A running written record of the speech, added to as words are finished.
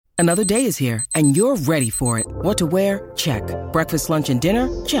Another day is here, and you're ready for it. What to wear? Check. Breakfast, lunch, and dinner?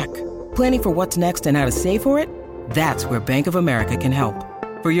 Check. Planning for what's next and how to save for it? That's where Bank of America can help.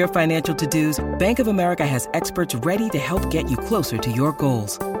 For your financial to-dos, Bank of America has experts ready to help get you closer to your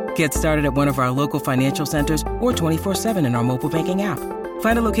goals. Get started at one of our local financial centers or 24/7 in our mobile banking app.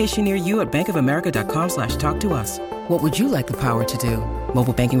 Find a location near you at bankofamerica.com/talktous. What would you like the power to do?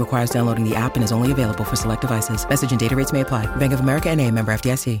 Mobile banking requires downloading the app and is only available for select devices. Message and data rates may apply. Bank of America N.A., member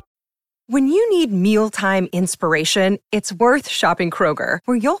FDIC. When you need mealtime inspiration, it's worth shopping Kroger,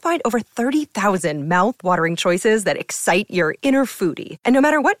 where you'll find over 30,000 mouth-watering choices that excite your inner foodie. And no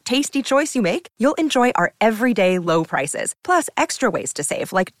matter what tasty choice you make, you'll enjoy our everyday low prices, plus extra ways to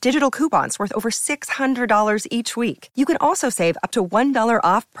save, like digital coupons worth over $600 each week. You can also save up to $1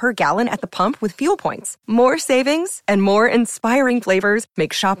 off per gallon at the pump with fuel points. More savings and more inspiring flavors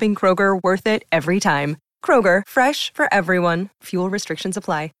make shopping Kroger worth it every time. Kroger, fresh for everyone. Fuel restrictions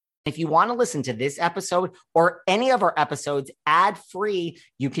apply. If you want to listen to this episode or any of our episodes ad-free,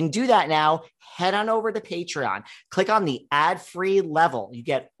 you can do that now. Head on over to Patreon. Click on the ad-free level. You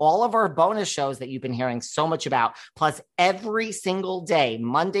get all of our bonus shows that you've been hearing so much about. Plus, every single day,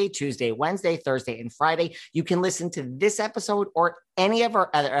 Monday, Tuesday, Wednesday, Thursday, and Friday, you can listen to this episode or any of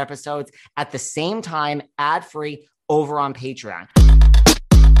our other episodes at the same time, ad-free, over on Patreon.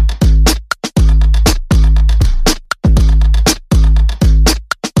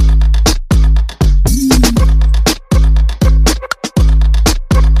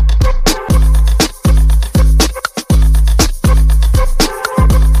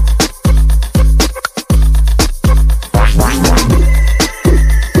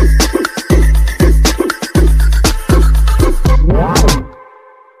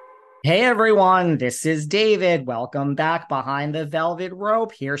 Hey everyone, this is David. Welcome back behind the velvet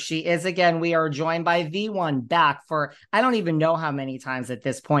rope. Here she is again. We are joined by the one back for, I don't even know how many times at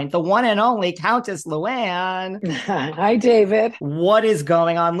this point, the one and only Countess LUANN. Hi, David. What is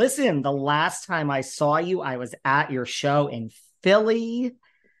going on? Listen, the last time I saw you, I was at your show in Philly.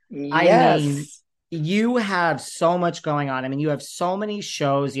 Yes. I mean, you have so much going on. I mean, you have so many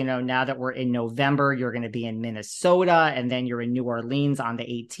shows, you know, now that we're in November, you're going to be in Minnesota, and then you're in New Orleans on the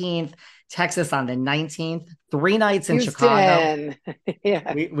 18th, Texas on the 19th, 3 nights in Houston. Chicago.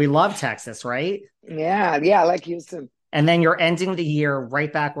 Yeah. We love Texas, right? Yeah, I like Houston. And then you're ending the year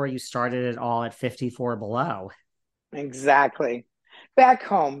right back where you started it all at 54 Below. Exactly. Back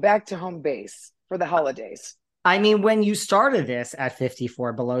to home base for the holidays. I mean, when you started this at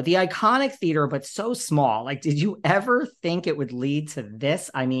 54 Below, the iconic theater, but so small, like, did you ever think it would lead to this?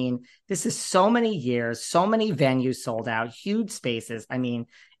 I mean, this is so many years, so many venues sold out, huge spaces. I mean,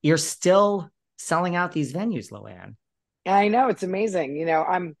 you're still selling out these venues, LUANN. I know, it's amazing.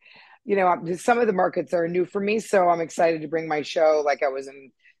 Some of the markets are new for me, so I'm excited to bring my show. Like I was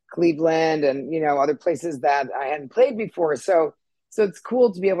in Cleveland and, other places that I hadn't played before. So it's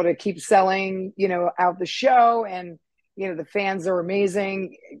cool to be able to keep selling, out the show. And, the fans are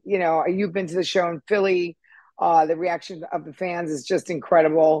amazing. You've been to the show in Philly. The reaction of the fans is just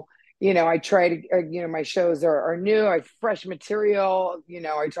incredible. I try to, my shows are new. I have fresh material.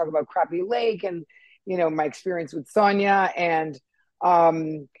 I talk about Crappy Lake and, my experience with Sonia. And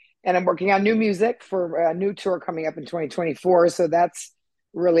I'm working on new music for a new tour coming up in 2024. So that's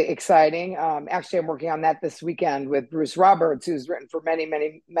really exciting. Actually, I'm working on that this weekend with Bruce Roberts, who's written for many,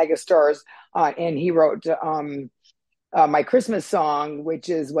 many megastars. And he wrote my Christmas song, which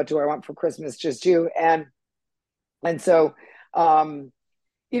is What Do I Want for Christmas? Just You. And so,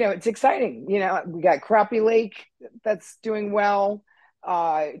 it's exciting. We got Crappy Lake that's doing well.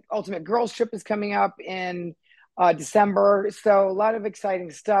 Ultimate Girls Trip is coming up in December. So a lot of exciting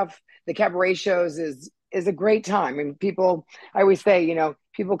stuff. The Cabaret shows is a great time. I mean, I always say,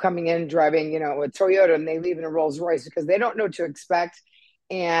 people coming in driving, a Toyota and they leave in a Rolls Royce because they don't know what to expect.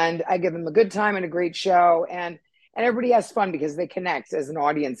 And I give them a good time and a great show. And everybody has fun because they connect as an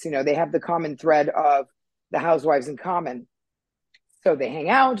audience. They have the common thread of the housewives in common. So they hang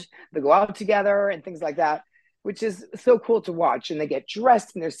out, they go out together and things like that, which is so cool to watch. And they get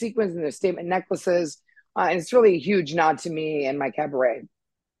dressed in their sequins and their statement necklaces. And it's really a huge nod to me and my cabaret.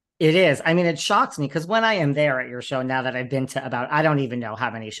 It is. I mean, it shocks me because when I am there at your show, now that I've been to about, I don't even know how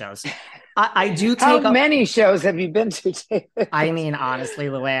many shows. I do take How many shows have you been to, David? I mean, honestly,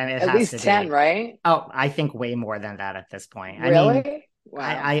 LUANN, it at has least to 10, be. Right? Oh, I think way more than that at this point. Really? I mean,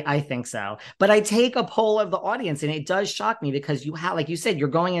 Wow. I think so. But I take a poll of the audience and it does shock me because you have, like you said, you're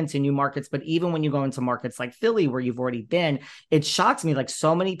going into new markets, but even when you go into markets like Philly, where you've already been, it shocks me. Like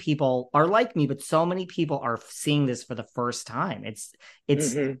so many people are like me, but so many people are seeing this for the first time. It's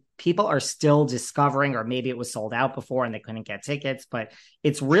people are still discovering, or maybe it was sold out before and they couldn't get tickets, but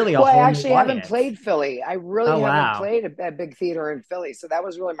it's really a Well, I whole new actually haven't audience. played Philly. I really Oh, haven't wow. played a big theater in Philly. So that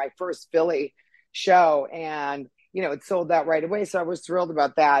was really my first Philly show. And, it sold out right away. So I was thrilled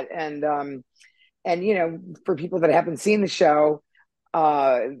about that. And for people that haven't seen the show,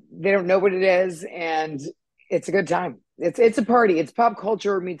 they don't know what it is. And it's a good time. It's a party. It's pop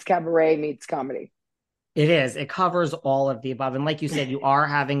culture meets cabaret meets comedy. It is. It covers all of the above. And like you said, you are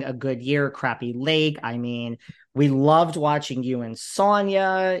having a good year, Crappy Lake. I mean, we loved watching you and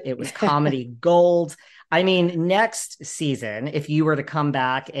Sonia. It was comedy gold. I mean, next season, if you were to come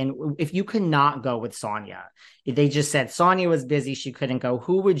back and if you could not go with Sonia, they just said Sonia was busy, she couldn't go.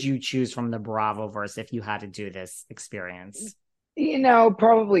 Who would you choose from the Bravoverse if you had to do this experience?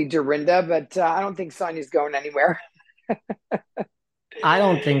 Probably Dorinda, but I don't think Sonia's going anywhere. I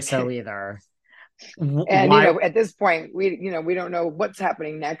don't think so either. And Why? at this point, we don't know what's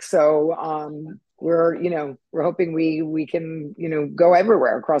happening next. So we're hoping we can go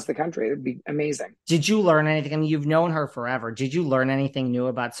everywhere across the country. It would be amazing. Did you learn anything? I mean, you've known her forever. Did you learn anything new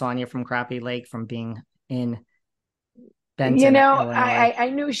about Sonia from Crappy Lake from being in Benton, Illinois? I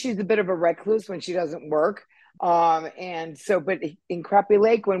knew she's a bit of a recluse when she doesn't work. And so, but in Crappy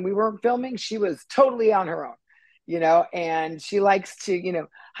Lake, when we weren't filming, she was totally on her own, and she likes to,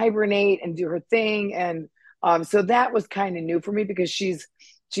 hibernate and do her thing. And so that was kind of new for me because she's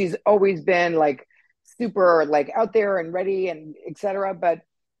always been like super like out there and ready and etc. But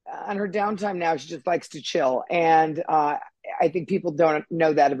on her downtime now, she just likes to chill. And I think people don't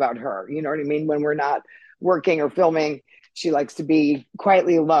know that about her. You know what I mean? When we're not working or filming, she likes to be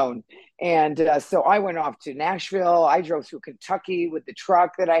quietly alone. And so I went off to Nashville. I drove through Kentucky with the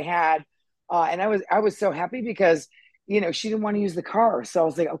truck that I had. And I was so happy because, she didn't want to use the car. So I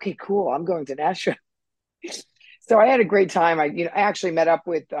was like, okay, cool. I'm going to Nashville. So I had a great time. I actually met up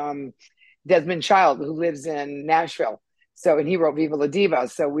with Desmond Child, who lives in Nashville. So, and he wrote Viva La Diva.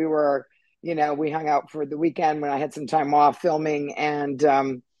 So we were, we hung out for the weekend when I had some time off filming. And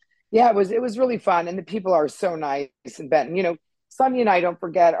yeah, it was really fun. And the people are so nice in Benton. Sonia and I, don't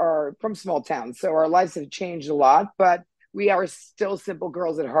forget, are from small towns. So our lives have changed a lot, but we are still simple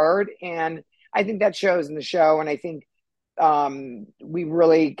girls at heart. And I think that shows in the show. And I think we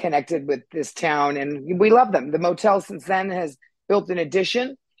really connected with this town and we love them. The motel since then has built an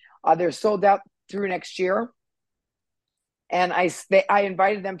addition. They're sold out through next year. And I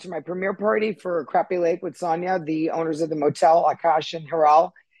invited them to my premiere party for Crappy Lake with Sonia, the owners of the motel, Akash and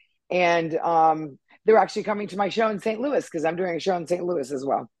Hiral. And they're actually coming to my show in St. Louis because I'm doing a show in St. Louis as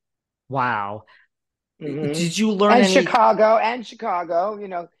well. Wow. Mm-hmm. Did you learn and any? Chicago,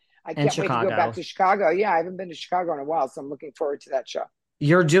 I can't wait to go back to Chicago. Yeah, I haven't been to Chicago in a while, so I'm looking forward to that show.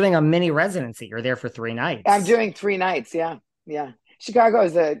 You're doing a mini residency. You're there for 3 nights. I'm doing 3 nights. Yeah. Chicago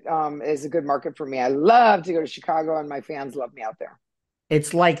is a good market for me. I love to go to Chicago, and my fans love me out there.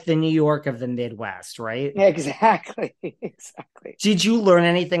 It's like the New York of the Midwest, right? Exactly. Did you learn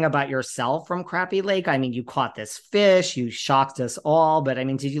anything about yourself from Crappy Lake? I mean, you caught this fish, you shocked us all, but I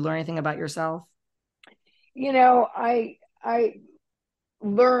mean, did you learn anything about yourself? I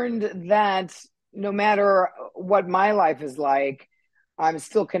learned that no matter what my life is like, I'm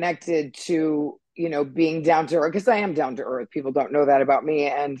still connected to, being down to earth, because I am down to earth. People don't know that about me.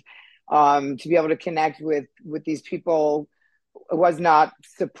 And to be able to connect with these people was not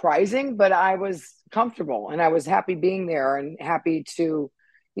surprising, but I was comfortable and I was happy being there and happy to,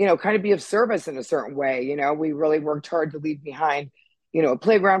 kind of be of service in a certain way. We really worked hard to leave behind, a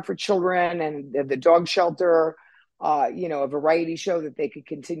playground for children and the dog shelter, a variety show that they could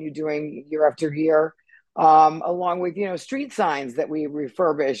continue doing year after year, along with, street signs that we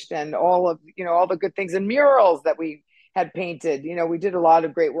refurbished and all the good things and murals that we had painted. We did a lot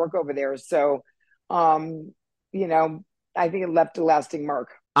of great work over there. So, I think it left a lasting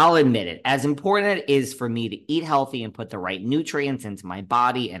mark. I'll admit it, as important it is for me to eat healthy and put the right nutrients into my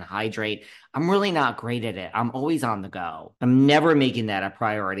body and hydrate, I'm really not great at it. I'm always on the go. I'm never making that a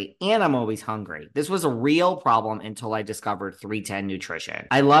priority, and I'm always hungry. This was a real problem until I discovered 310 Nutrition.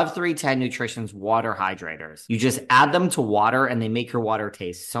 I love 310 Nutrition's water hydrators. You just add them to water and they make your water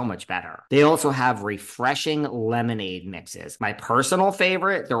taste so much better. They also have refreshing lemonade mixes. My personal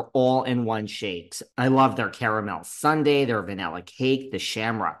favorite, they're all-in-one shakes. I love their caramel sundae, their vanilla cake, the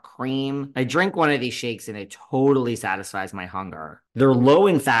shamrock cream. I drink one of these shakes and it totally satisfies my hunger. They're low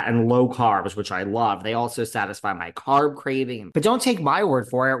in fat and low carbs, which I love. They also satisfy my carb craving. But don't take my word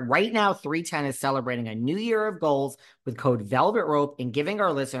for it. Right now, 310 is celebrating a new year of goals with code Velvet Rope and giving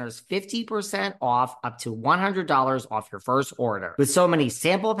our listeners 50% off up to $100 off your first order. With so many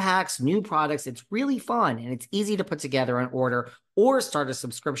sample packs, new products, it's really fun and it's easy to put together an order or start a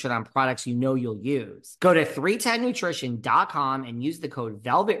subscription on products you know you'll use. Go to 310nutrition.com and use the code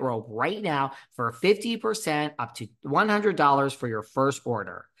Velvet Rope right now for 50% up to $100 for your first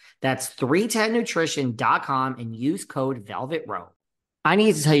order. That's 310nutrition.com and use code Velvet Rope. I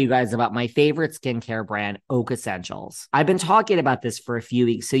need to tell you guys about my favorite skincare brand, Oak Essentials. I've been talking about this for a few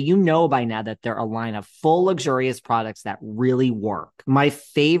weeks, so you know by now that they're a line of full, luxurious products that really work. My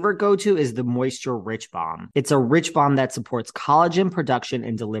favorite go-to is the Moisture Rich Balm. It's a rich balm that supports collagen production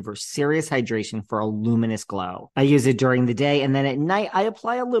and delivers serious hydration for a luminous glow. I use it during the day, and then at night, I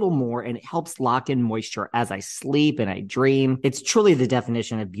apply a little more, and it helps lock in moisture as I sleep and I dream. It's truly the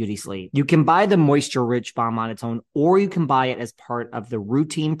definition of beauty sleep. You can buy the Moisture Rich Balm on its own, or you can buy it as part of the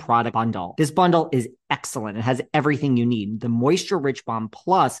routine product bundle. This bundle is excellent. It has everything you need. The Moisture Rich Balm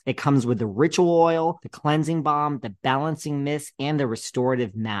Plus, it comes with the ritual oil, the cleansing balm, the balancing mist, and the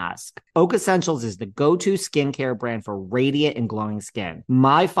restorative mask. Oak Essentials is the go-to skincare brand for radiant and glowing skin.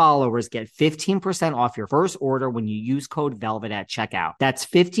 My followers get 15% off your first order when you use code VELVET at checkout. That's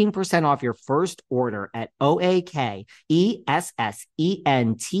 15% off your first order at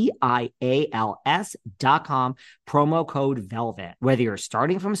OAKESSENTIALS.com, promo code VELVET. Whether you're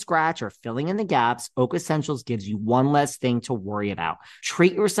starting from scratch or filling in the gaps, Oak Essentials gives you one less thing to worry about.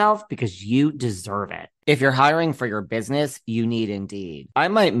 Treat yourself because you deserve it. If you're hiring for your business, you need Indeed. I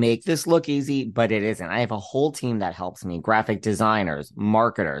might make this look easy, but it isn't. I have a whole team that helps me: graphic designers,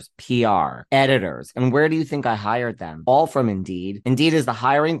 marketers, PR, editors. And where do you think I hired them? All from Indeed. Indeed is the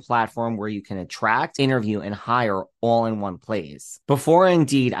hiring platform where you can attract, interview, and hire all in one place. Before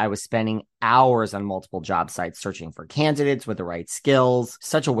Indeed, I was spending hours on multiple job sites searching for candidates with the right skills.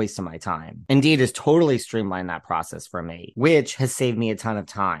 Such a waste of my time. Indeed has totally streamlined that process for me, which has saved me a ton of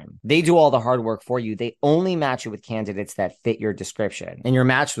time. They do all the hard work for you. They only match you with candidates that fit your description, and you're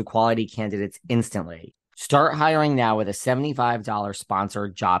matched with quality candidates instantly. Start hiring now with a $75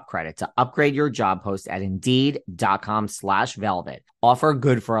 sponsored job credit to upgrade your job post at Indeed.com/velvet. Offer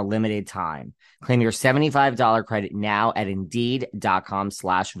good for a limited time. Claim your $75 credit now at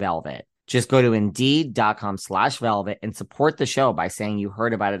Indeed.com/velvet. Just go to Indeed.com/velvet and support the show by saying you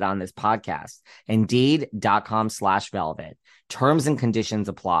heard about it on this podcast. Indeed.com/velvet. Terms and conditions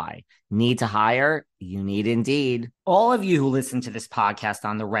apply. Need to hire? You need Indeed. All of you who listen to this podcast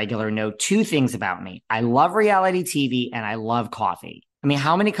on the regular know two things about me. I love reality TV and I love coffee. I mean,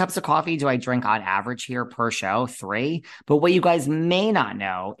 how many cups of coffee do I drink on average here per show? 3. But what you guys may not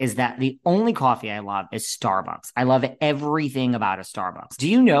know is that the only coffee I love is Starbucks. I love everything about a Starbucks. Do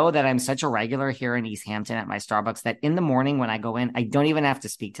you know that I'm such a regular here in East Hampton at my Starbucks that in the morning when I go in, I don't even have to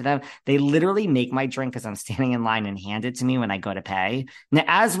speak to them. They literally make my drink as I'm standing in line and hand it to me when I go to pay. Now,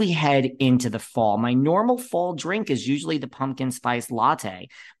 as we head into the fall, my normal fall drink is usually the pumpkin spice latte.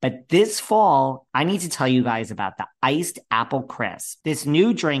 But this fall, I need to tell you guys about the iced apple crisp. This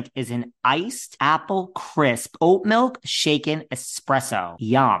new drink is an iced apple crisp oat milk shaken espresso.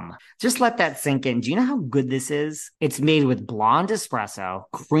 Yum. Just let that sink in. Do you know how good this is? It's made with blonde espresso,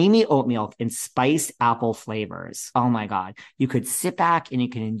 creamy oat milk, and spiced apple flavors. Oh my God. You could sit back and you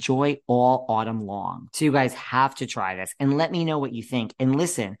can enjoy all autumn long. So you guys have to try this and let me know what you think. And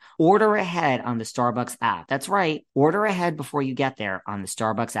listen, order ahead on the Starbucks app. That's right. Order ahead before you get there on the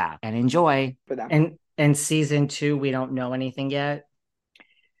Starbucks app and enjoy. And season 2, we don't know anything yet.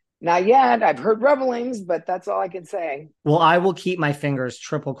 Not yet. I've heard revelings, but that's all I can say. Well, I will keep my fingers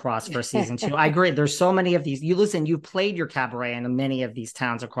triple crossed for season 2. I agree. There's so many of these. You've played your cabaret in many of these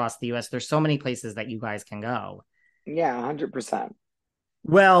towns across the U.S. There's so many places that you guys can go. Yeah, 100%.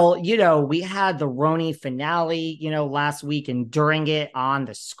 Well, we had the RHONY finale, last week, and during it on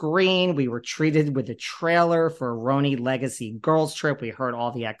the screen, we were treated with a trailer for RHONY Legacy Girls Trip. We heard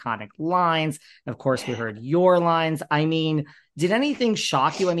all the iconic lines. Of course, we heard your lines. I mean, did anything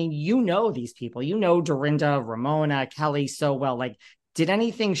shock you? I mean, these people, Dorinda, Ramona, Kelly so well. Like, did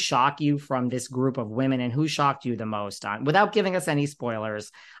anything shock you from this group of women, and who shocked you the most without giving us any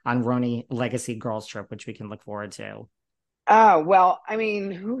spoilers on RHONY Legacy Girls Trip, which we can look forward to? Oh, well, I mean,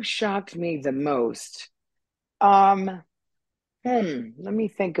 who shocked me the most? Let me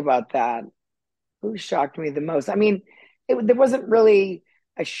think about that. Who shocked me the most? I mean, there wasn't really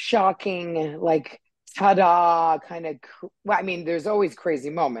a shocking, like, ta-da kind of, well, I mean, there's always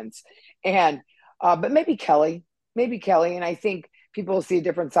crazy moments. And, but maybe Kelly. And I think people see a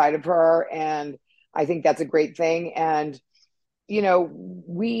different side of her. And I think that's a great thing. And,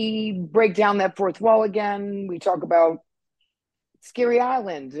 we break down that fourth wall again. We talk about Scary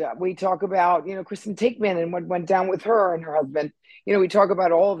Island. We talk about, Kristen Takeman and what went down with her and her husband. We talk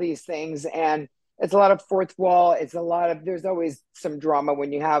about all these things, and it's a lot of fourth wall. There's always some drama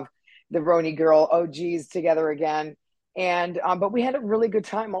when you have the RHONY girl OGs together again. And, but we had a really good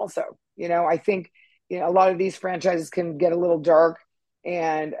time also. I think, a lot of these franchises can get a little dark.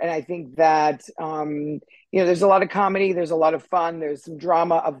 And I think that, there's a lot of comedy, there's a lot of fun, there's some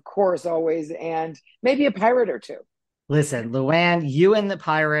drama, of course, always, and maybe a pirate or two. Listen, LUANN, you and the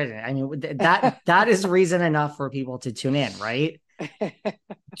pirate, I mean, that is reason enough for people to tune in, right?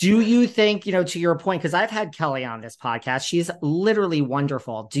 Do you think, to your point, because I've had Kelly on this podcast, she's literally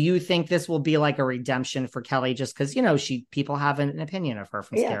wonderful. Do you think this will be like a redemption for Kelly just because, people have an opinion of her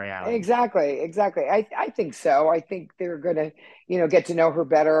from Scary Island? Exactly. I think so. I think they're going to, get to know her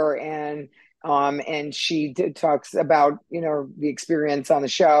better. And she talks about, the experience on the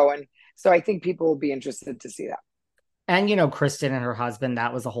show. And so I think people will be interested to see that. And, Kristen and her husband,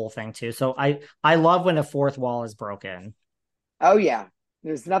 that was the whole thing too. So I love when a fourth wall is broken. Oh, yeah.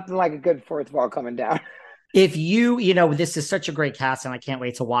 There's nothing like a good fourth wall coming down. If this is such a great cast and I can't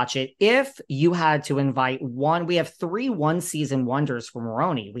wait to watch it. If you had to invite we have 3 one-season wonders from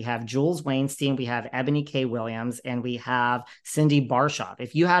RHONY. We have Jules Weinstein, we have Ebony K. Williams, and we have Cindy Barshop.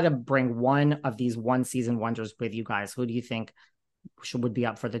 If you had to bring one of these one-season wonders with you guys, who do you think would be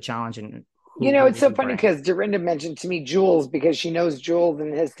up for the challenge? And it's so funny because Dorinda mentioned to me Jules because she knows Jules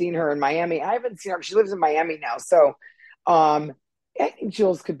and has seen her in Miami. I haven't seen her. She lives in Miami now. So I think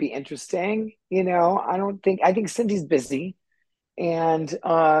Jules could be interesting. I think Cindy's busy. And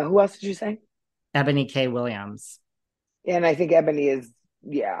who else did you say? Ebony K. Williams. And I think Ebony's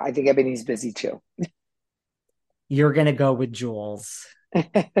busy too. You're going to go with Jules.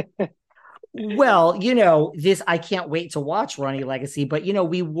 Well, I can't wait to watch RHONY Legacy, but,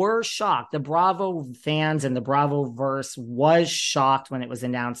 we were shocked. The Bravo fans and the Bravo-verse was shocked when it was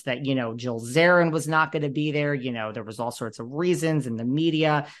announced that, Jill Zarin was not going to be there. There was all sorts of reasons in the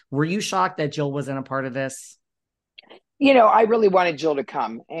media. Were you shocked that Jill wasn't a part of this? I really wanted Jill to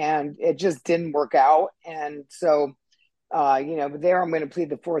come and it just didn't work out. And so, there I'm going to plead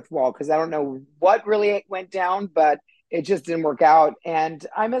the fourth wall because I don't know what really went down, but it just didn't work out. And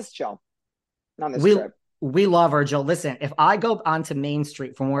I miss Jill. On this trip. We love her, Jill. Listen, if I go onto Main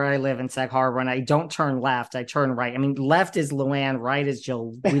Street from where I live in Sag Harbor and I don't turn left, I turn right. I mean, left is LUANN, right is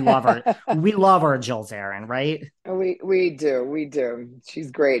Jill. We love her. We love her, Jill Zarin, right? We do.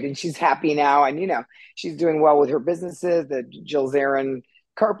 She's great. And she's happy now. And, she's doing well with her businesses, the Jill Zarin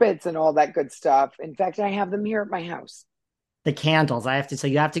carpets and all that good stuff. In fact, I have them here at my house. The candles,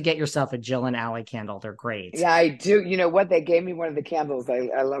 you have to get yourself a Jill and Allie candle. They're great. Yeah, I do. You know what? They gave me one of the candles.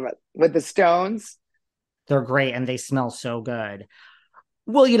 I love it. With the stones. They're great and they smell so good.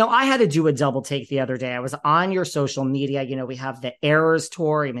 Well, I had to do a double take the other day. I was on your social media. We have the Eras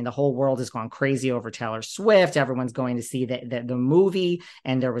tour. I mean, the whole world has gone crazy over Taylor Swift. Everyone's going to see the movie.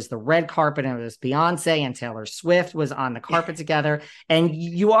 And there was the red carpet and it was Beyonce and Taylor Swift was on the carpet together. And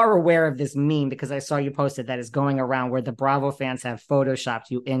you are aware of this meme because I saw you posted that is going around where the Bravo fans have photoshopped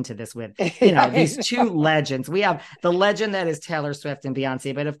you into this with, these two legends. We have the legend that is Taylor Swift and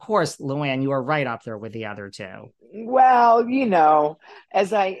Beyonce. But of course, LUANN, you are right up there with the other two. Well,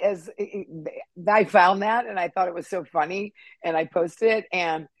 as I found that and I thought it was so funny and I posted it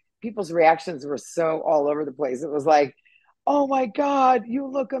and people's reactions were so all over the place. It was like, oh my God, you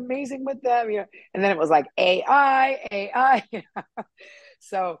look amazing with them. And then it was like AI.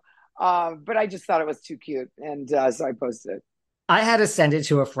 So, but I just thought it was too cute. And so I posted it. I had to send it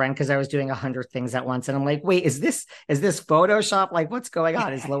to a friend because I was doing 100 things at once. And I'm like, wait, is this Photoshop? Like, what's going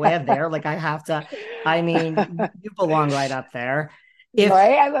on? Is LUANN there? Like, you belong right up there.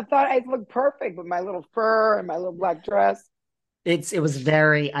 Right? I thought I looked perfect with my little fur and my little black dress. It was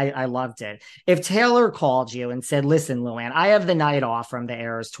I loved it. If Taylor called you and said, listen, LUANN, I have the night off from the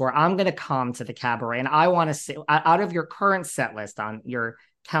Eras tour. I'm going to come to the Cabaret and I want to see out of your current set list on your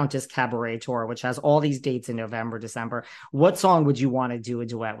Countess Cabaret tour, which has all these dates in November, December. What song would you want to do a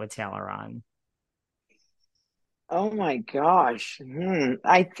duet with Taylor on? Oh my gosh.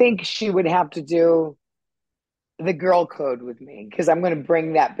 I think she would have to do The Girl Code with me because I'm going to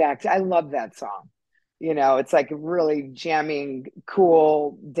bring that back. I love that song. It's like a really jamming,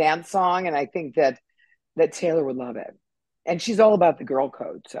 cool dance song. And I think that Taylor would love it. And she's all about the girl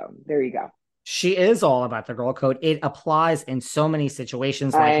code. So there you go. She is all about the girl code. It applies in so many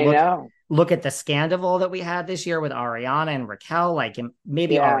situations. Like, look at the scandal that we had this year with Ariana and Raquel. Like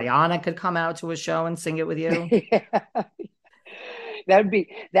maybe Ariana could come out to a show and sing it with you.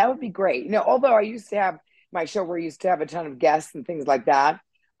 That would be great. Although I used to have my show where I used to have a ton of guests and things like that.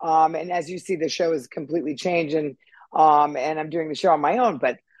 And as you see, the show has completely changed, and I'm doing the show on my own.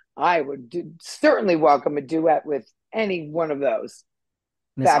 But I would certainly welcome a duet with any one of those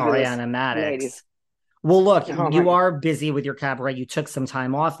Miss fabulous Ariana Madix. ladies. Well, look, Oh you my. are busy with your cabaret. You took some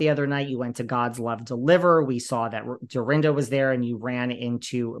time off the other night. You went to God's Love Deliver. We saw that Dorinda was there and you ran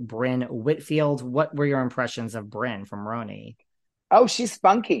into Bryn Whitfield. What were your impressions of Bryn from RHONY? Oh, she's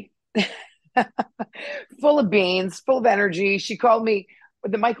spunky. Full of beans, full of energy. She called me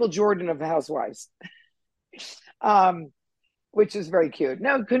the Michael Jordan of Housewives, which is very cute.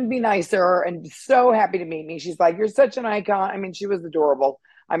 No, couldn't be nicer, and so happy to meet me. She's like, "You're such an icon." I mean, she was adorable,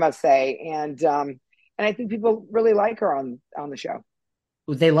 I must say, and I think people really like her on the show.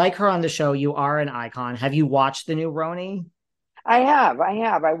 They like her on the show. You are an icon. Have you watched the new RHONY? I have.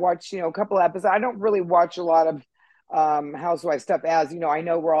 I watched, a couple of episodes. I don't really watch a lot of housewife stuff, as I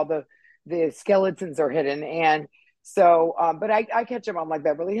know where all the skeletons are hidden. And so, but I catch them on like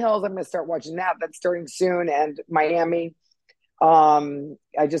Beverly Hills. I'm going to start watching that. That's starting soon. And Miami.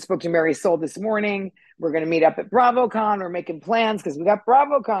 I just spoke to Mary Soul this morning. We're going to meet up at BravoCon. We're making plans because we got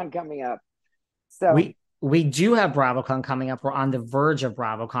BravoCon coming up. So we do have BravoCon coming up. We're on the verge of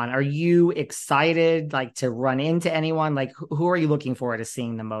BravoCon. Are you excited, like, to run into anyone? Like, who are you looking forward to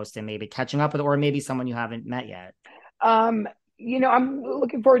seeing the most and maybe catching up with, or maybe someone you haven't met yet? I'm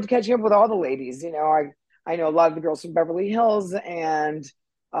looking forward to catching up with all the ladies. I know a lot of the girls from Beverly Hills and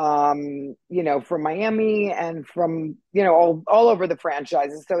from Miami and from, all over the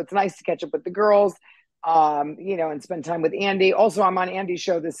franchises. So it's nice to catch up with the girls, and spend time with Andy. Also, I'm on Andy's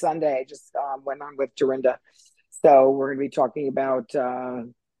show this Sunday. I just went on with Dorinda. So we're going to be talking about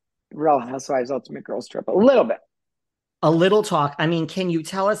Real Housewives Ultimate Girls Trip a little bit. A little talk. I mean, can you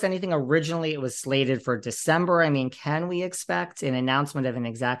tell us anything? Originally, it was slated for December. I mean, can we expect an announcement of an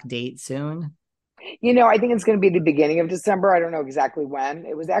exact date soon? I think it's going to be the beginning of December. I don't know exactly when.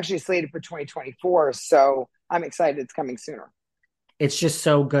 It was actually slated for 2024. So I'm excited it's coming sooner. It's just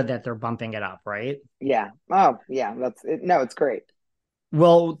so good that they're bumping it up, right? Yeah. Oh, yeah. That's it. No, it's great.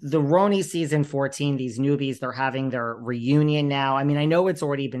 Well, the RHONY season 14, these newbies, they're having their reunion now. I mean, I know it's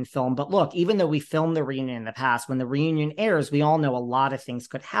already been filmed, but look, even though we filmed the reunion in the past, when the reunion airs, we all know a lot of things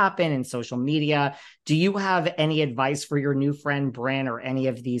could happen in social media. Do you have any advice for your new friend, Bryn, or any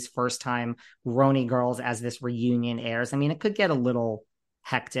of these first-time RHONY girls as this reunion airs? I mean, it could get a little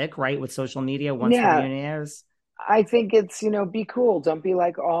hectic, right, with social media once the reunion airs. I think it's, be cool. Don't be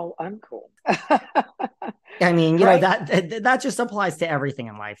like all uncool. I mean, right? that just applies to everything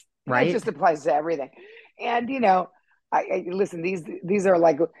in life, right? It just applies to everything. And, I listen, these are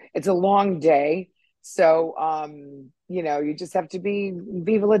like, it's a long day. So, you just have to be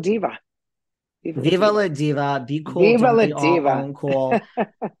Viva la Diva. Viva la Diva. Be cool. Viva Don't la be Diva. All uncool.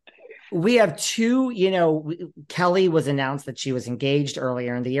 We have two, Kelly was announced that she was engaged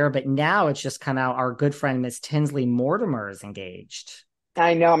earlier in the year, but now it's just come out. Our good friend, Miss Tinsley Mortimer, is engaged.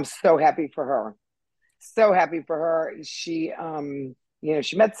 I know. I'm so happy for her. So happy for her. She,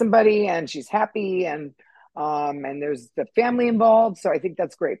 she met somebody and she's happy, and there's the family involved. So I think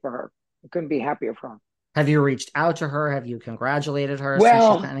that's great for her. I couldn't be happier for her. Have you reached out to her? Have you congratulated her?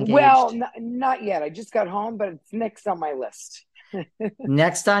 Well, since she's been engaged? not yet. I just got home, but it's next on my list.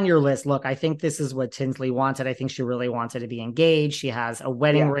 Next on your list. Look, I think this is what Tinsley wanted. I think she really wanted to be engaged. She has a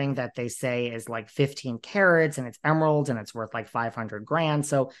wedding ring that they say is like 15 carats and it's emeralds and it's worth like 500 grand.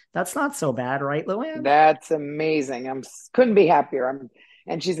 So that's not so bad, right, LUANN? That's amazing. Couldn't be happier.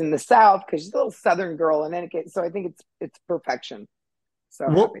 And she's in the South because she's a little Southern girl in any case. So I think it's perfection. So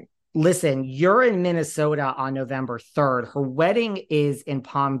happy. Listen, you're in Minnesota on November 3rd. Her wedding is in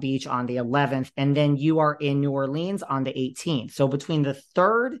Palm Beach on the 11th, and then you are in New Orleans on the 18th. So between the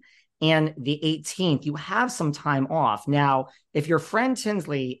 3rd and the 18th, you have some time off. Now, if your friend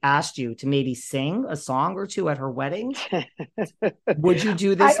Tinsley asked you to maybe sing a song or two at her wedding, would you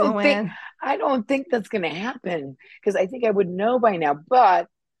do this, LUANN? I don't think that's going to happen because I think I would know by now, but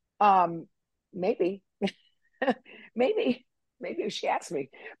maybe. Maybe if she asked me,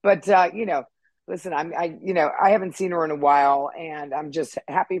 but listen, I haven't seen her in a while, and I'm just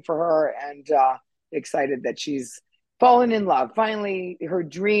happy for her and excited that she's fallen in love. Finally, her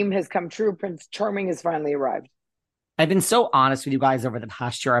dream has come true. Prince Charming has finally arrived. I've been so honest with you guys over the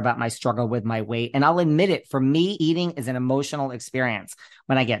past year about my struggle with my weight, and I'll admit it, for me, eating is an emotional experience.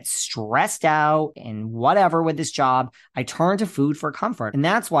 When I get stressed out and whatever with this job, I turn to food for comfort. And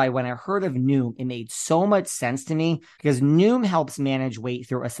that's why when I heard of Noom, it made so much sense to me because Noom helps manage weight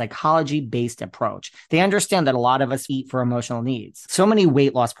through a psychology-based approach. They understand that a lot of us eat for emotional needs. So many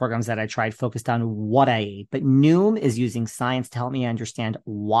weight loss programs that I tried focused on what I ate, but Noom is using science to help me understand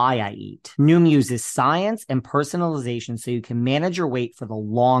why I eat. Noom uses science and personalization so you can manage your weight for the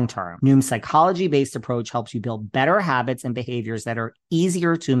long term. Noom's psychology-based approach helps you build better habits and behaviors that are easier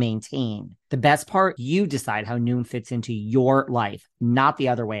to maintain. The best part, you decide how Noom fits into your life, not the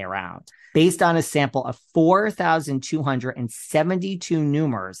other way around. Based on a sample of 4,272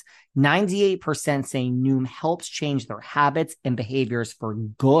 Noomers, 98% say Noom helps change their habits and behaviors for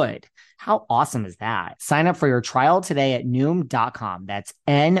good. How awesome is that? Sign up for your trial today at Noom.com. That's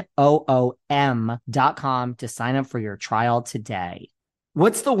Noom.com to sign up for your trial today.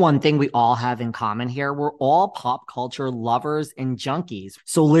 What's the one thing we all have in common here? We're all pop culture lovers and junkies.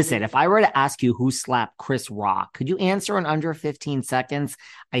 So listen, if I were to ask you who slapped Chris Rock, could you answer in under 15 seconds?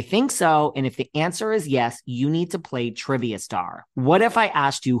 I think so. And if the answer is yes, you need to play Trivia Star. What if I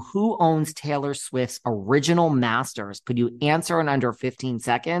asked you who owns Taylor Swift's original masters? Could you answer in under 15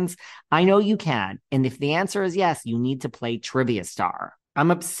 seconds? I know you can. And if the answer is yes, you need to play Trivia Star. I'm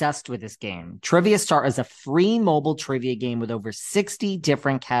obsessed with this game. Trivia Star is a free mobile trivia game with over 60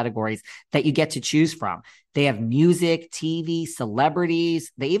 different categories that you get to choose from. They have music, TV,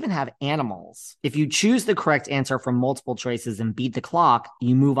 celebrities. They even have animals. If you choose the correct answer from multiple choices and beat the clock,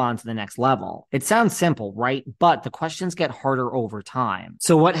 you move on to the next level. It sounds simple, right? But the questions get harder over time.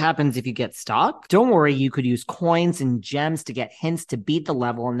 So what happens if you get stuck? Don't worry, you could use coins and gems to get hints to beat the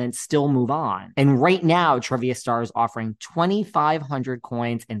level and then still move on. And right now, Trivia Star is offering 2,500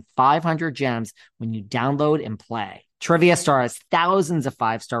 coins and 500 gems when you download and play. Trivia Star has thousands of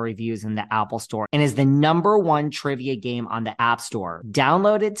 5-star reviews in the Apple Store and is the #1 trivia game on the App Store.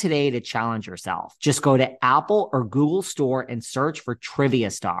 Download it today to challenge yourself. Just go to Apple or Google Store and search for Trivia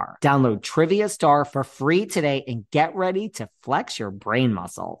Star. Download Trivia Star for free today and get ready to flex your brain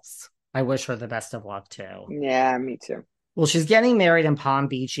muscles. I wish her the best of luck too. Yeah, me too. Well, she's getting married in Palm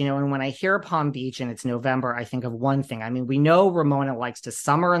Beach, and when I hear Palm Beach and it's November, I think of one thing. I mean, we know Ramona likes to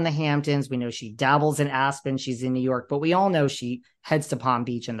summer in the Hamptons. We know she dabbles in Aspen. She's in New York, but we all know she heads to Palm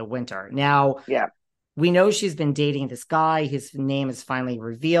Beach in the winter. Now, yeah, we know she's been dating this guy. His name is finally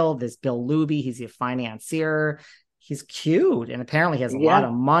revealed, this Bill Luby. He's a financier. He's cute, and apparently he has a lot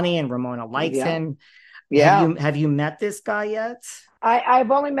of money, and Ramona likes him. Yeah. Have you met this guy yet? I've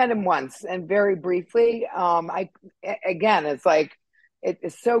only met him once and very briefly. Again, it's like,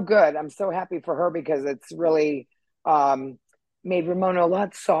 it's so good. I'm so happy for her because it's really made Ramona a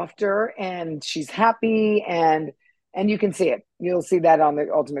lot softer and she's happy and you can see it. You'll see that on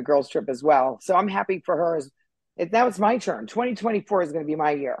the Ultimate Girls Trip as well. So I'm happy for her. Now it's my turn. 2024 is going to be my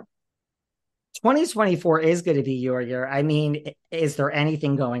year. 2024 is going to be your year. I mean, is there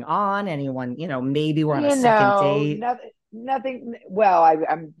anything going on? Anyone, maybe we're on a second date. Nothing. Well, I've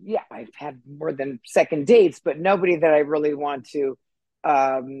had more than second dates, but nobody that I really want to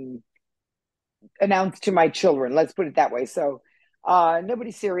announce to my children. Let's put it that way. So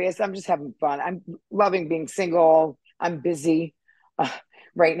nobody serious. I'm just having fun. I'm loving being single. I'm busy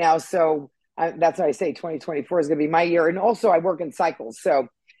right now. So that's why I say 2024 is going to be my year. And also I work in cycles. So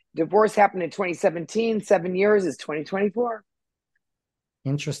divorce happened in 2017. 7 years is 2024.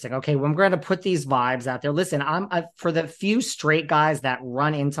 Interesting. Okay, well, I'm going to put these vibes out there. Listen, for the few straight guys that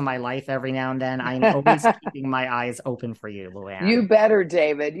run into my life every now and then, I'm always keeping my eyes open for you, LUANN. You better,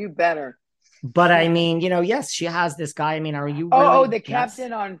 David. You better. But I mean, yes, she has this guy. I mean, are you? Really, the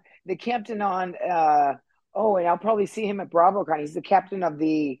captain on. And I'll probably see him at BravoCon. He's the captain of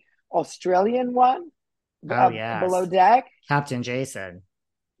the Australian one. Oh yeah, Below Deck. Captain Jason.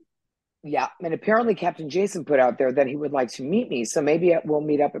 Yeah, and apparently Captain Jason put out there that he would like to meet me, so maybe we'll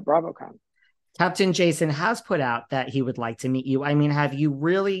meet up at BravoCon. Captain Jason has put out that he would like to meet you. I mean, have you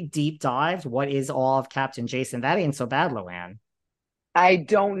really deep dived? What is all of Captain Jason? That ain't so bad, LUANN. I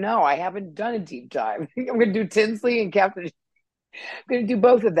don't know. I haven't done a deep dive. I'm going to do Tinsley and Captain. I'm going to do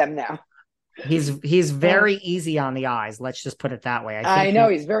both of them now. He's very easy on the eyes. Let's just put it that way. I know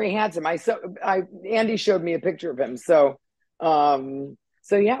he's very handsome. Andy showed me a picture of him, so.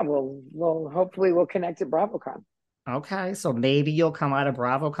 So yeah, we'll hopefully we'll connect at BravoCon. Okay, so maybe you'll come out of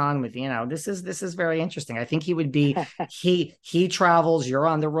BravoCon with this is very interesting. I think he would be he travels. You're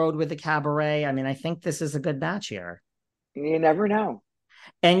on the road with the Cabaret. I mean, I think this is a good match here. You never know.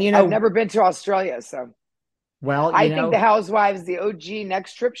 And I've never been to Australia, so I think the Housewives, the OG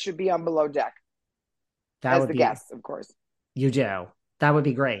next trip should be on Below Deck. That as the guest, of course. You do. That would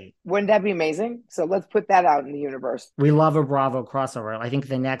be great. Wouldn't that be amazing? So let's put that out in the universe. We love a Bravo crossover. I think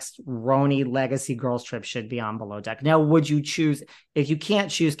the next RHONY Legacy Girls Trip should be on Below Deck. Now, would you choose, if you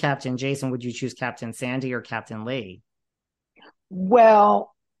can't choose Captain Jason, would you choose Captain Sandy or Captain Lee?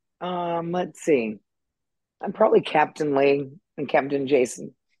 Well, let's see. I'm probably Captain Lee and Captain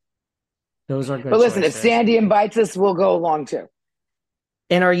Jason. Those are good But listen, choices. if Sandy invites us, we'll go along too.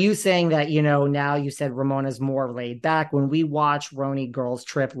 And are you saying that, now you said Ramona's more laid back. When we watch RHONY Girls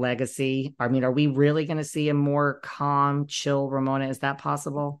Trip Legacy, I mean, are we really going to see a more calm, chill Ramona? Is that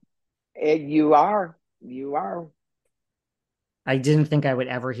possible? You are. You are. I didn't think I would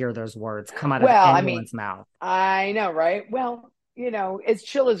ever hear those words come out of Well, anyone's mouth. I know, right? Well, as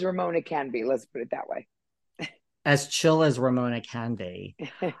chill as Ramona can be, let's put it that way. As chill as Ramona can be.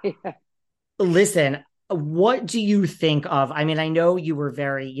 Yeah. Listen, what do you think of? I mean, I know you were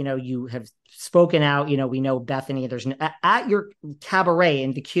very, you have spoken out. We know Bethany. There's at your cabaret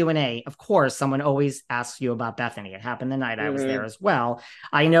in the Q&A. Of course, someone always asks you about Bethany. It happened the night I was there as well.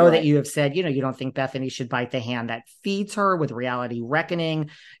 I know that you have said, you don't think Bethany should bite the hand that feeds her with reality reckoning.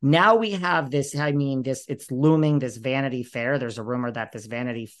 Now we have this. I mean, it's looming. This Vanity Fair. There's a rumor that this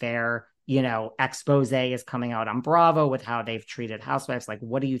Vanity Fair, expose is coming out on Bravo with how they've treated housewives. Like,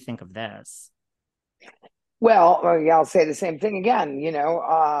 what do you think of this? Well, I'll say the same thing again.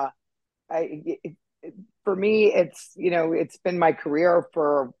 For me, it's been my career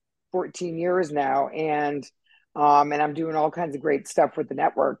for 14 years now, and I'm doing all kinds of great stuff with the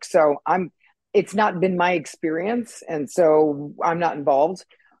network. So it's not been my experience, and so I'm not involved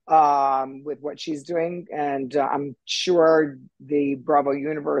with what she's doing. And I'm sure the Bravo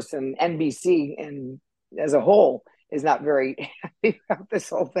universe and NBC and as a whole is not very happy about this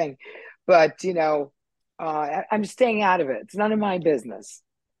whole thing. But I'm staying out of it. It's none of my business.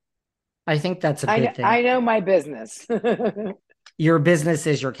 I think that's a good thing. I know my business. Your business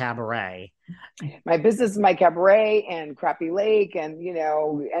is your cabaret. My business is my cabaret and Crappy Lake, and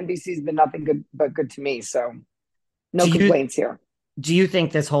NBC's been nothing good but good to me. So no complaints here. Do you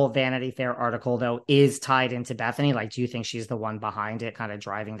think this whole Vanity Fair article though is tied into Bethany? Like, do you think she's the one behind it, kind of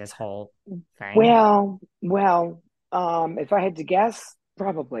driving this whole thing? Well, if I had to guess,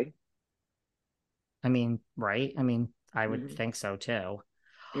 probably. I mean, right? I mean, I would think so too.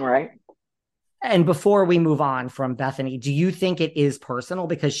 Right. And before we move on from Bethany, do you think it is personal?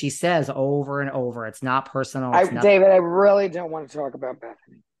 Because she says over and over, it's not personal. David, I really don't want to talk about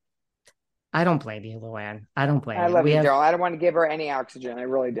Bethany. I don't blame you, LUANN. I don't blame you. I love you, Daryl. I don't want to give her any oxygen. I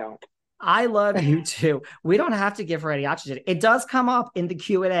really don't. I love you too. We don't have to give her any oxygen. It does come up in the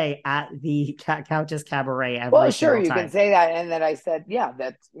Q&A at the Countess Cabaret every well, sure, you time. can say that. And then I said, yeah,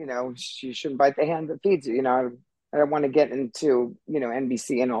 that, she shouldn't bite the hand that feeds you. I don't want to get into,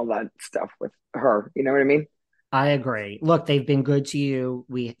 NBC and all that stuff with her. You know what I mean? I agree. Look, they've been good to you.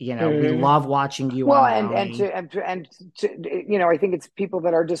 We love watching you. Well, and I think it's people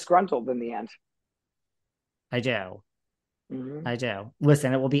that are disgruntled in the end. I do. Mm-hmm. I do.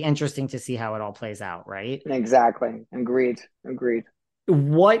 Listen, it will be interesting to see how it all plays out, right? Exactly. Agreed.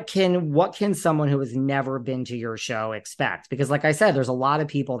 What can someone who has never been to your show expect? Because like I said, there's a lot of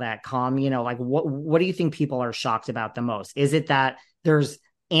people that come, like what do you think people are shocked about the most? Is it that there's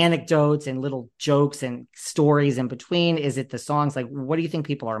anecdotes and little jokes and stories in between? Is it the songs? Like, what do you think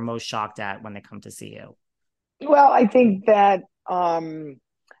people are most shocked at when they come to see you? Well, I think that I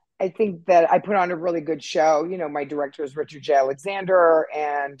put on a really good show. My director is Richard J. Alexander,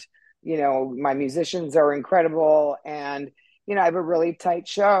 and my musicians are incredible, and I have a really tight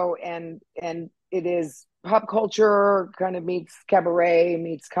show, and it is pop culture kind of meets cabaret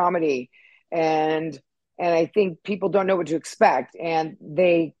meets comedy, and I think people don't know what to expect, and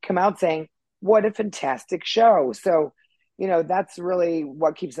they come out saying, "What a fantastic show!" So, that's really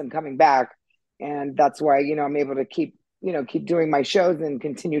what keeps them coming back, and that's why I'm able to keep doing my shows and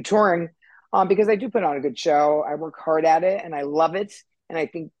continue touring, because I do put on a good show. I work hard at it, and I love it, and I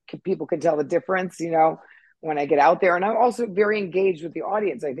think people can tell the difference, when I get out there. And I'm also very engaged with the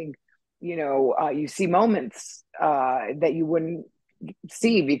audience. I think, you see moments that you wouldn't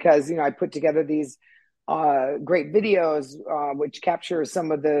see because, I put together these great videos which capture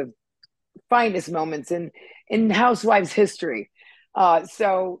some of the finest moments in Housewives history.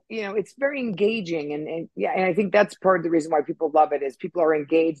 So, it's very engaging. And I think that's part of the reason why people love it is people are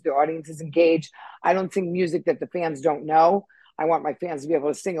engaged. The audience is engaged. I don't sing music that the fans don't know. I want my fans to be able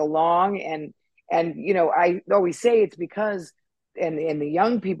to sing along. And I always say it's because, and the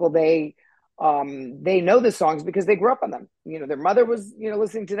young people, they know the songs because they grew up on them. Their mother was,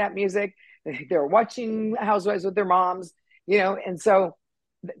 listening to that music. They were watching Housewives with their moms, and so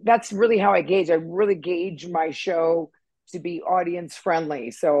that's really how I gauge. I really gauge my show to be audience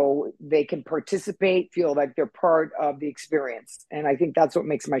friendly so they can participate, feel like they're part of the experience. And I think that's what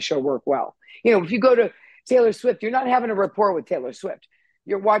makes my show work well. You know, if you go to Taylor Swift, you're not having a rapport with Taylor Swift.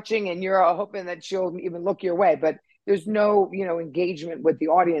 You're watching and you're hoping that she'll even look your way, but there's no, you know, engagement with the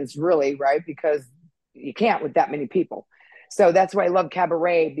audience really, right? Because you can't with that many people. So that's why I love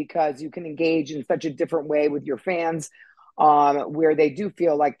Cabaret, because you can engage in such a different way with your fans, where they do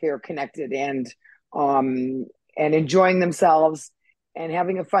feel like they're connected and enjoying themselves and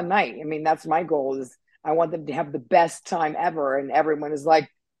having a fun night. I mean, that's my goal, is I want them to have the best time ever. And everyone is like,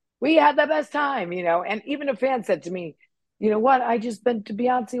 we had the best time, you know? And even a fan said to me, you know what, I just been to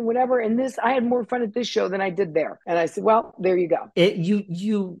Beyonce, whatever, and I had more fun at this show than I did there. And I said, well, there you go.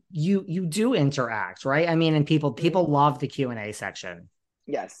 You do interact, right? I mean, and people love the Q&A section.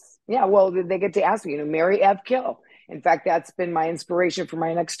 Yes. Yeah, well, they get to ask me, you know, Mary F. Kill. In fact, that's been my inspiration for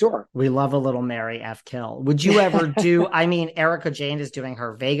my next tour. We love a little Mary F. Kill. Would you ever do, I mean, Erica Jane is doing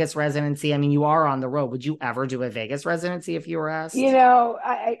her Vegas residency. I mean, you are on the road. Would you ever do a Vegas residency if you were asked? You know,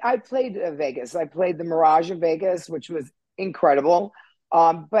 I played Vegas. I played the Mirage in Vegas, which was incredible.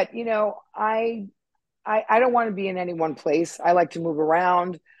 But, you know, I don't want to be in any one place. I like to move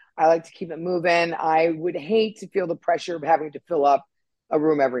around. I like to keep it moving. I would hate to feel the pressure of having to fill up a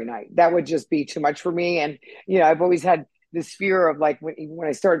room every night. That would just be too much for me. And, you know, I've always had this fear of like, when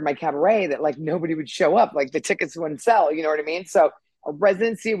I started my cabaret, that like nobody would show up, like the tickets wouldn't sell, you know what I mean? So a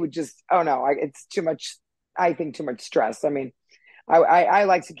residency would just, oh no, it's too much. I think too much stress. I mean, I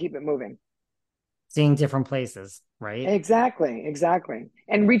like to keep it moving. Seeing different places, right? Exactly.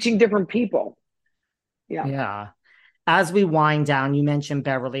 And reaching different people. Yeah. As we wind down, you mentioned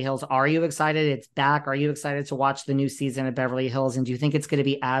Beverly Hills. Are you excited? It's back. Are you excited to watch the new season of Beverly Hills? And do you think it's going to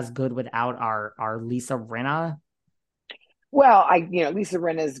be as good without our Lisa Rinna? Well, Lisa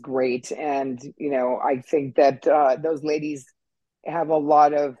Rinna is great. And, you know, I think that those ladies have a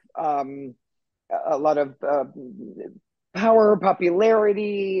lot of power,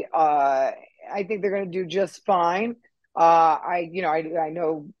 popularity. I think they're going to do just fine. I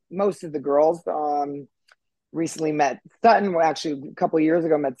know most of the girls. Recently met Sutton. Well, actually, a couple of years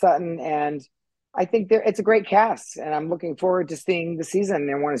ago met Sutton, and I think it's a great cast. And I'm looking forward to seeing the season.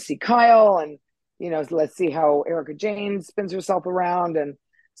 I want to see Kyle, and you know, let's see how Erica Jane spins herself around. And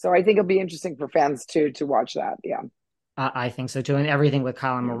so I think it'll be interesting for fans to watch that. Yeah. I think so too. And everything with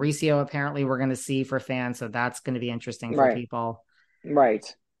Kyle and Mauricio, apparently we're going to see for fans. So that's going to be interesting for people. Right.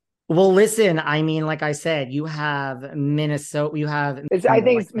 Well, listen, I mean, like I said, you have Minnesota, I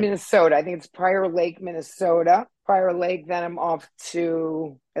think it's Minnesota. I think it's Prior Lake, Minnesota. Prior Lake, then I'm off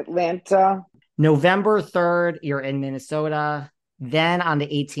to Atlanta. November 3rd, you're in Minnesota. Then on the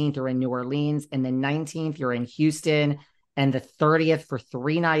 18th, you're in New Orleans. And the 19th, you're in Houston. And the 30th, for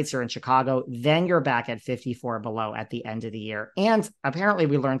 3 nights, you're in Chicago. Then you're back at 54 Below at the end of the year. And apparently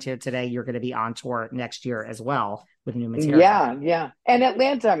we learned here today, you're going to be on tour next year as well with new material. Yeah. And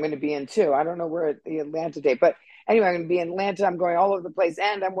Atlanta, I'm going to be in too. I don't know where the Atlanta date, but anyway, I'm going to be in Atlanta. I'm going all over the place,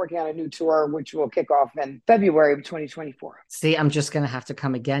 and I'm working on a new tour, which will kick off in February of 2024. See, I'm just going to have to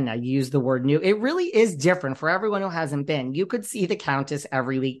come again now. You use the word new. It really is different for everyone who hasn't been. You could see the Countess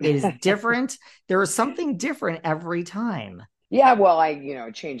every week. It is different. There is something different every time. Yeah, well,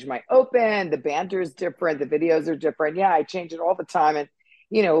 I change my open. The banter is different. The videos are different. Yeah, I change it all the time. And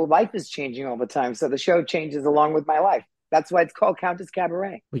life is changing all the time. So the show changes along with my life. That's why it's called Countess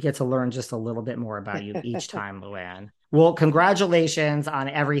Cabaret. We get to learn just a little bit more about you each time, LUANN. Well, congratulations on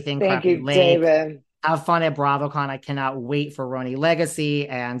everything. Thank you, David. Have fun at BravoCon. I cannot wait for RHONY Legacy.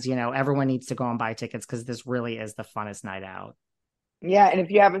 And, everyone needs to go and buy tickets because this really is the funnest night out. Yeah. And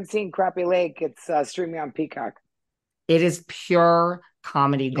if you haven't seen Crappy Lake, it's streaming on Peacock. It is pure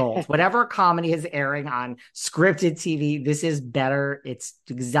comedy gold. Whatever comedy is airing on scripted TV, this is better. It's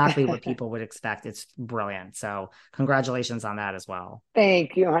exactly what people would expect. It's brilliant. So congratulations on that as well.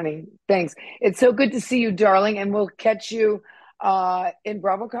 Thank you, honey. Thanks. It's so good to see you, darling. And we'll catch you in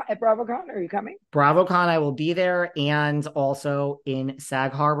BravoCon. At BravoCon, are you coming? BravoCon, I will be there, and also in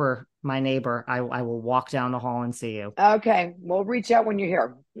Sag Harbor, my neighbor. I will walk down the hall and see you. Okay, we'll reach out when you're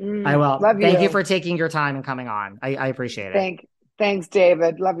here. I will. Love you. Thank you for taking your time and coming on. I appreciate it. Thanks,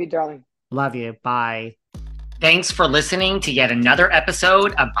 David. Love you, darling. Love you. Bye. Thanks for listening to yet another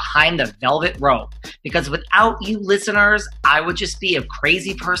episode of Behind the Velvet Rope. Because without you listeners, I would just be a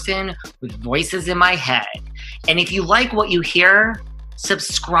crazy person with voices in my head. And if you like what you hear,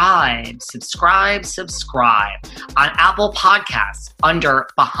 subscribe on Apple Podcasts under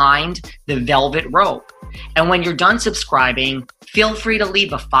Behind the Velvet Rope. And when you're done subscribing, feel free to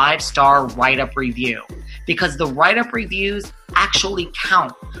leave a 5-star write-up review, because the write-up reviews actually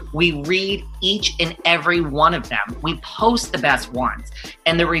count. We read each and every one of them. We post the best ones,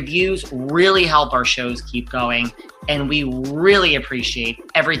 and the reviews really help our shows keep going. And we really appreciate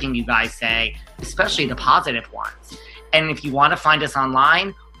everything you guys say, especially the positive ones. And if you want to find us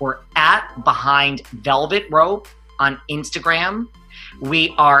online, we're at Behind Velvet Rope on Instagram.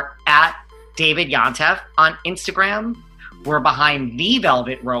 We are at David Yontef on Instagram. We're Behind the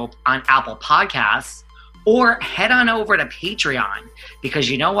Velvet Rope on Apple Podcasts. Or head on over to Patreon,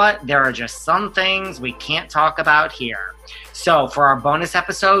 because you know what? There are just some things we can't talk about here. So for our bonus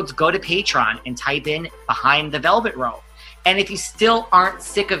episodes, go to Patreon and type in Behind the Velvet Rope. And if you still aren't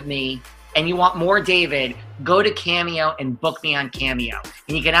sick of me and you want more David, go to Cameo and book me on Cameo.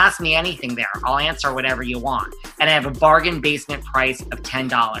 And you can ask me anything there. I'll answer whatever you want. And I have a bargain basement price of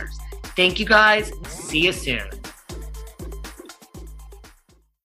 $10. Thank you guys. See you soon.